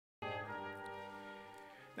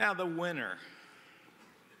Now, the winner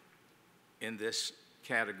in this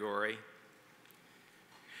category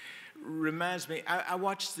reminds me, I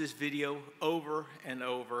watched this video over and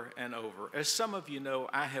over and over. As some of you know,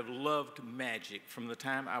 I have loved magic from the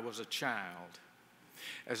time I was a child.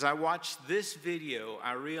 As I watched this video,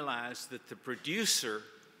 I realized that the producer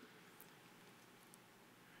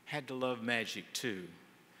had to love magic too.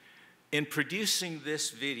 In producing this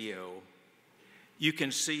video, you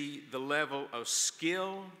can see the level of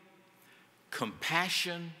skill,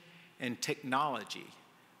 compassion, and technology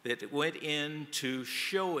that went into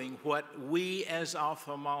showing what we as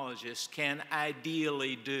ophthalmologists can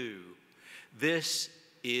ideally do. This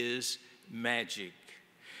is magic.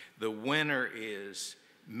 The winner is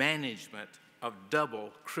management of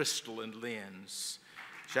double crystalline lens.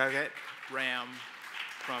 Jagat Ram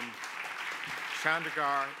from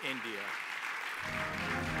Chandigarh, India.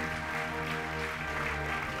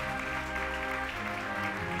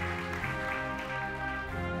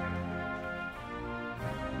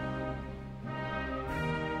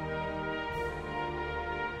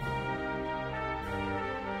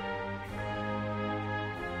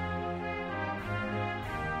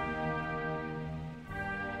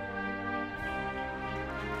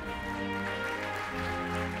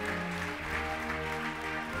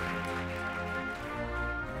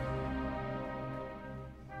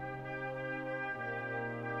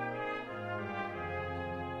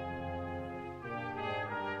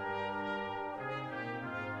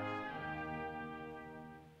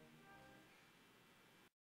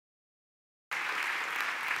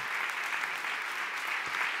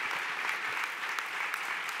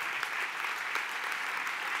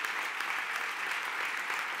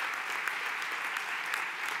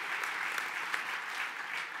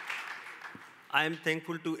 I am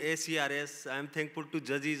thankful to ASCRS. I am thankful to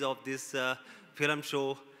judges of this film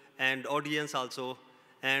show and audience also.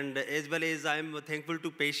 And as well as I am thankful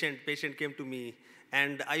to patient. Patient came to me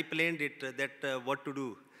and I planned it that what to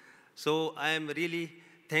do. So I am really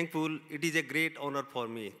thankful. It is a great honor for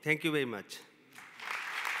me. Thank you very much.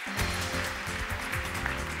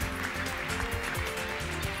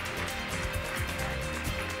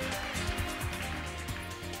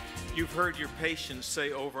 You've heard your patients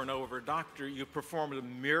say over and over, "Doctor, you performed a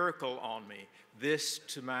miracle on me." This,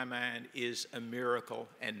 to my mind, is a miracle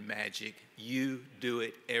and magic. You do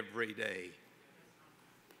it every day.